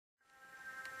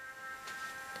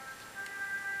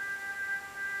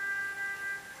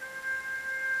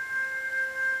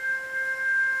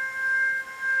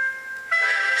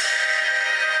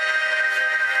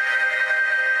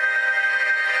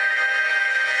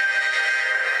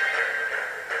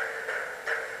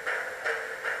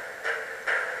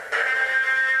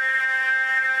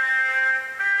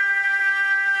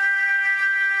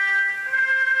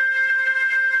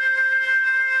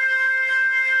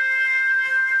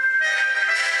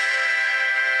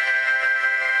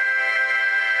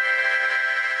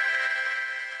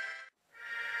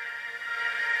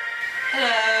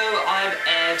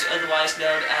otherwise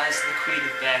known as the Queen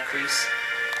of Bear Crease.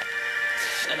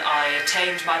 And I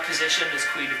attained my position as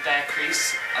Queen of Bear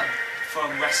Crease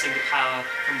from wresting the power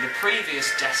from the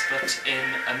previous despot in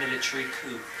a military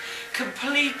coup.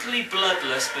 Completely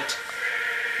bloodless, but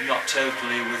not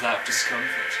totally without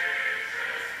discomfort.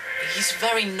 He's a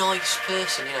very nice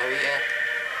person, you know,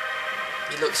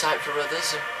 he looks out for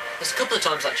others. And there's a couple of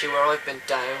times actually where I've been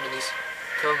down and he's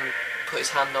come and put his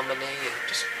hand on my knee and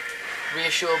just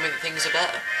reassured me that things are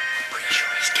better. I'm pretty sure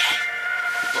he's gay.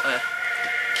 But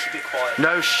keep it quiet.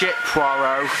 No shit,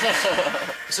 Poirot.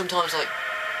 Sometimes, like,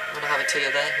 when I have a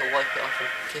tear there, he'll wipe it off and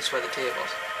kiss where the tear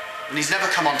was. And he's never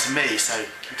come on to me, so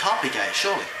he can't be gay,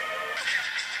 surely.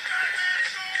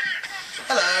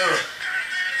 Hello.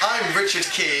 I'm Richard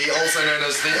Key, also known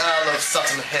as the Earl of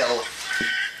Sutton Hill.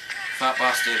 Fat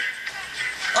bastard.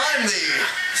 I'm the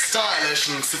stylish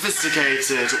and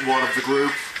sophisticated one of the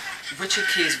group. Richard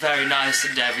Key is very nice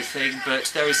and everything,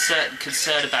 but there is certain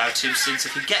concern about him, since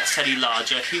if he gets any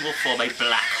larger, he will form a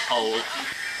black hole.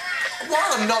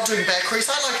 While I'm not doing Bear Crease,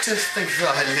 I like to think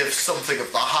that I live something of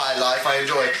the high life. I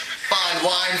enjoy fine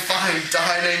wine, fine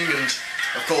dining, and,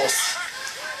 of course,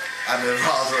 I'm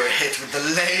rather a hit with the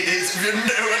ladies, if you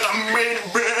know what I mean,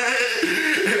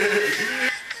 babe.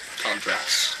 Can't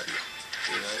dress,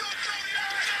 you know.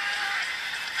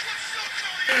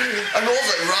 I'm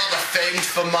also rather famed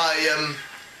for my,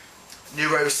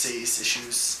 neuroses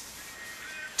issues.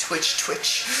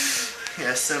 Twitch.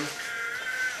 Yes,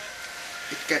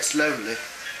 it gets lonely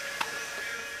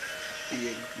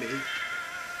being me.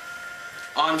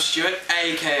 I'm Stuart,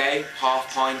 aka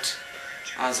Half Pint,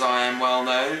 as I am well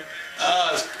known.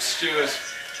 Stuart,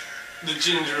 the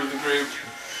ginger of the group.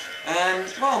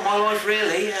 Well, my life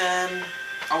really.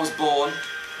 I was born.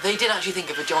 They did actually think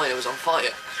a vagina was on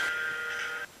fire.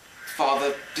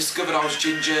 Father discovered I was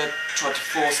ginger, tried to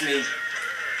force me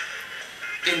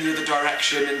in the other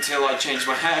direction until I changed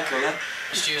my hair colour.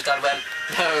 Stu's dad went,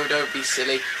 no, don't be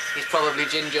silly, he's probably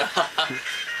ginger.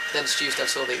 Then Stu's dad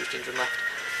saw that he was ginger and left.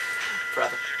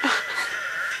 Forever.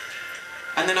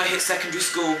 And then I hit secondary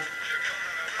school,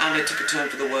 and it took a turn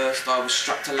for the worst. I was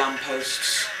strapped to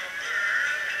lampposts,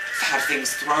 had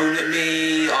things thrown at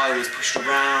me, I was pushed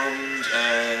around,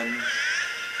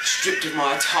 stripped of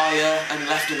my attire and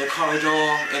left in the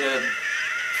corridor in a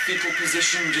fetal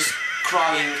position, just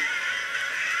crying.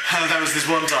 There was this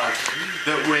one time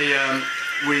that we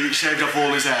shaved off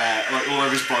all his hair, like all over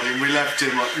his body, and we left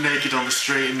him like naked on the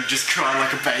street and just crying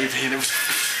like a baby, and it was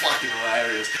fucking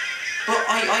hilarious. But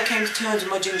I came to terms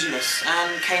with my gingerness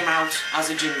and came out as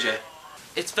a ginger.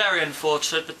 It's very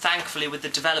unfortunate, but thankfully with the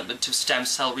development of stem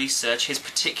cell research, his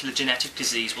particular genetic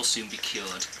disease will soon be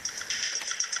cured.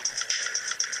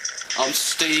 I'm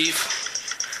Steve,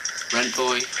 rent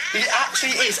boy. He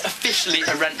actually is officially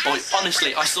a rent boy.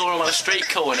 Honestly, I saw him on a street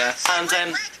corner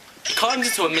and he climbed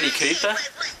into a Mini Cooper.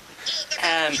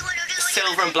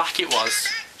 Silver and black it was.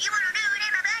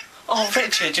 Oh,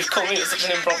 Richard, you've caught me at such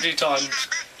an impromptu time.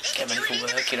 Get ready for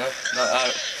work, you know.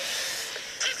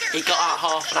 He got out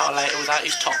half an hour later without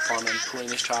his top on and pulling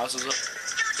his trousers up.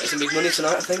 Got some big money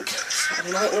tonight, I think.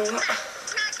 Saturday night and all that.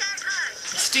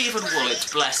 Stephen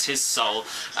Woolett, bless his soul.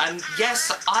 And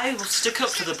yes, I will stick up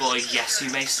for the boy. Yes, you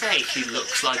may say he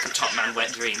looks like a top man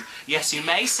wet dream. Yes, you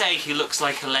may say he looks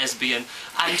like a lesbian.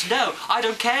 And no, I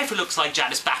don't care if he looks like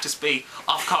Janice Battersby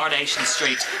off Coronation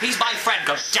Street. He's my friend,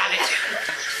 god damn it!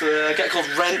 I get called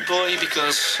rent boy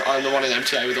because I'm the one in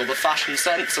MTA with all the fashion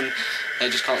sense and they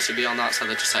just can't see beyond that, so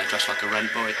they just say dress like a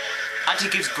rent boy. And he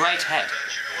gives great head.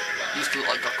 Used to look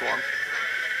like Gokwan.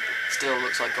 Still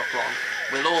looks like Gokwan.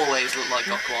 Will always look like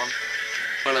Gokwan.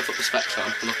 When I put the specs on,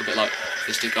 I look a bit like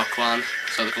Mr. Gokwan,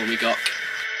 so they call me Gok.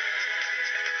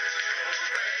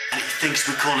 And he thinks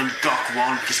we call him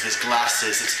Gokwan because of his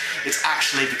glasses. It's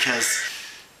actually because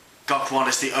Gokwan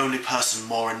is the only person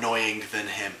more annoying than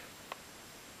him.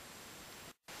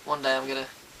 One day I'm gonna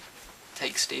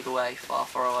take Steve away, far,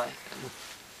 far away, and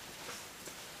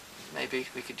maybe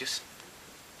we could just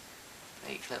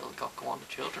make little Gokwan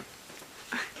children.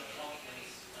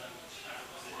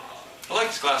 I like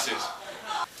his glasses.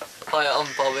 Hi, I'm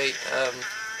Bobby,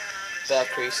 Bear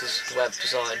Crease's web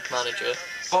design manager.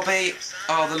 Bobby,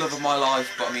 oh, the love of my life,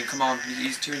 but I mean, come on,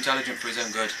 he's too intelligent for his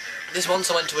own good. This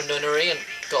once I went to a nunnery and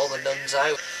got all the nuns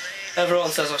out.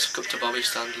 Everyone says I suck up to Bobby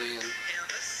Stanley and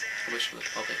I wish it was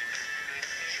Bobby.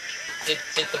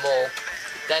 Did them all.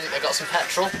 Then I got some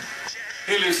petrol.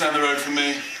 He lives down the road from me.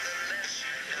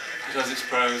 It has its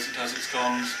pros, it has its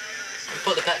cons. We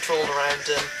put the petrol around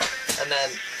him and then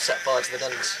set fire to the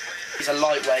nuns. He's a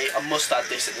lightweight, I must add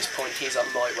this at this point, he's a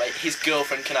lightweight. His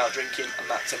girlfriend can outdrink him and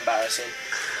that's embarrassing.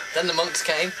 Then the monks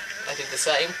came I did the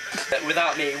same.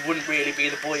 Without me, it wouldn't really be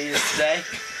the boy he is today.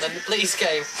 Then the police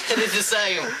came. I did the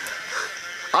same.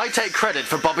 I take credit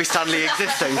for Bobby Stanley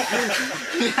existing.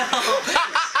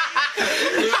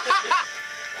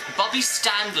 Bobby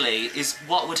Stanley is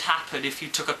what would happen if you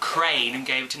took a crane and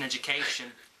gave it an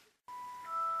education.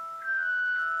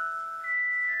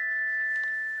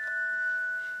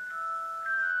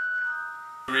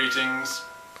 Greetings.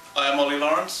 I am Ollie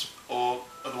Lawrence, or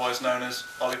otherwise known as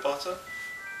Ollie Potter.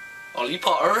 Ollie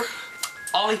Potter.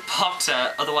 Ollie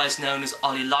Potter, otherwise known as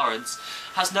Ollie Lawrence,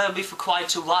 has known me for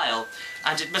quite a while,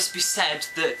 and it must be said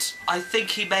that I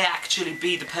think he may actually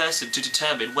be the person to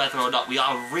determine whether or not we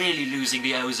are really losing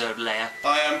the ozone layer.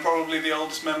 I am probably the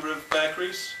oldest member of Bear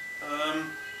Crease.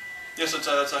 Yes, I'd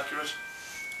say that's accurate.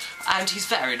 And he's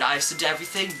very nice and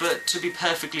everything, but to be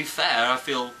perfectly fair, I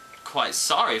feel quite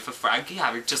sorry for Frankie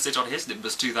having to sit on his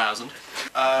Nimbus 2000.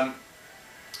 And,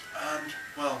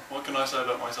 well, what can I say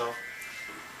about myself?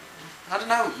 I don't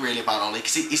know really about Ollie,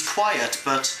 because he's quiet,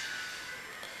 but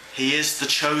he is the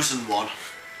chosen one.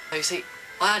 You see,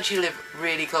 I actually live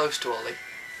really close to Ollie,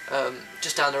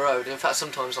 just down the road. In fact,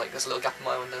 sometimes like there's a little gap in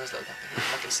my window, there's a little gap in here,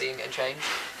 and I can see him getting changed.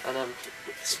 And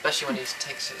especially when he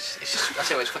takes his, it's just, I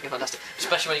tell you what, it's fucking fantastic.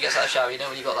 Especially when he gets out of the shower, you know,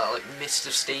 when you got that like mist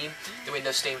of steam, the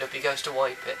window's steamed up, he goes to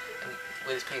wipe it, and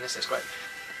with his penis, it's great.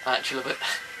 I actually love it.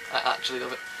 I actually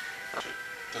love it.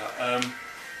 What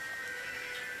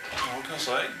can I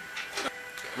say?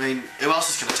 I mean, who else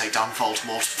is going to take down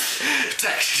Voldemort?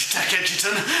 Deck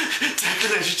Edgerton. Deck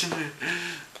Edgerton.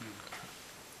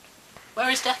 Where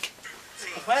is Deck?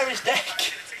 Where is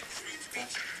Deck?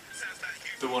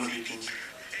 The one of you can...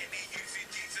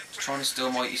 He's trying to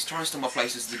steal my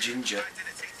place as the ginger.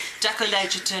 Declan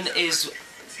Edgerton is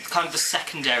kind of the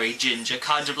secondary ginger,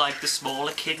 kind of like the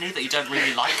smaller kidney that you don't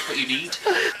really like but you need.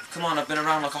 Come on, I've been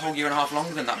around like a whole year and a half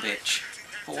longer than that bitch.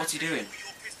 But what's he doing?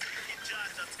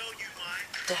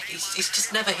 Deck, he's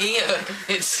just never here.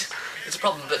 It's a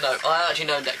problem, but no, I actually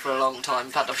known Deck for a long time.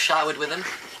 In fact, I've showered with him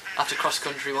after cross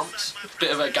country once.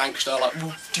 Bit of a gangster, like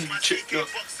ginger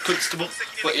constable.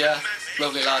 But yeah,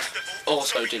 lovely lad.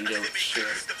 Also ginger, which a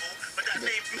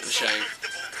bit of a shame.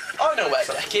 I know where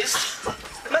Deck is.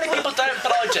 Many people don't,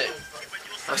 but I do.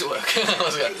 I was at work. I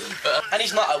was at work. And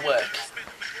he's not at work.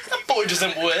 That boy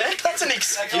doesn't work. That's an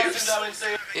excuse.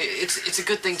 It's a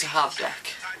good thing to have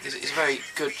Deck. He's a very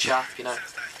good chap, you know.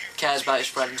 Cares about his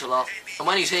friends a lot. And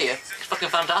when he's here, he's fucking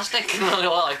fantastic. I'm not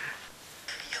gonna lie.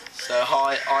 So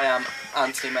hi, I am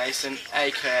Anthony Mason,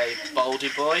 aka Baldy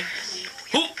Boy.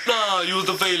 Hoop now, you're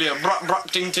the failure.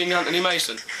 Brat ding ding Anthony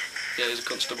Mason. Yeah, he's a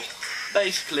constable.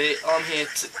 Basically, I'm here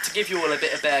to give you all a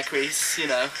bit of Bear Crease, you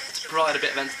know, to provide a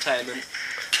bit of entertainment.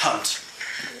 Cunt.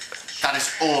 That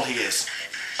is all he is.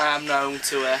 I am known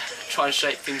to try and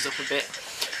shake things up a bit.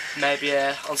 Maybe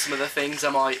on some of the things I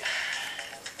might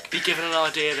be given an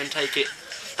idea and take it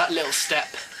that little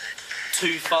step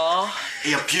too far.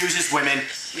 He abuses women.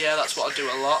 Yeah, that's what I do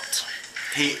a lot.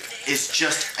 He is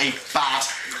just a bad,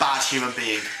 bad human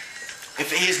being.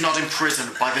 If he is not in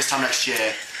prison by this time next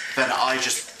year, then I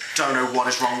just don't know what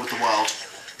is wrong with the world.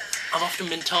 I've often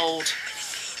been told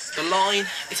the line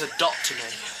is a dot to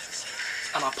me,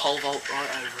 and I pole vault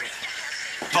right over it.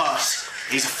 But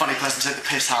he's a funny person to take the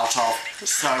piss out of,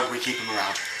 so we keep him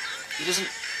around. He doesn't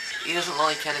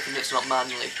like anything that's not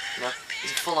manly, you know.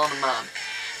 He's a full-on man.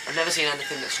 I've never seen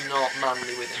anything that's not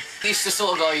manly with him. He's the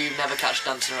sort of guy you never catch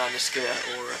dancing around a skirt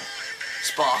or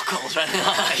sparkles or anything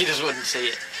like that. You just wouldn't see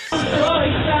it.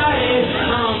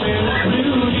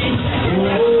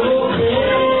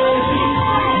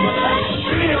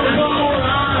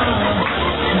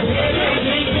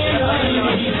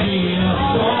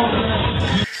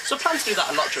 So I plan to do that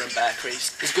a lot during Bear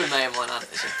Crease. He's a good mate of mine,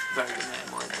 He's a very good mate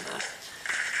of mine. And,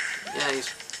 yeah, he's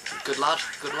a good lad,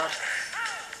 good lad.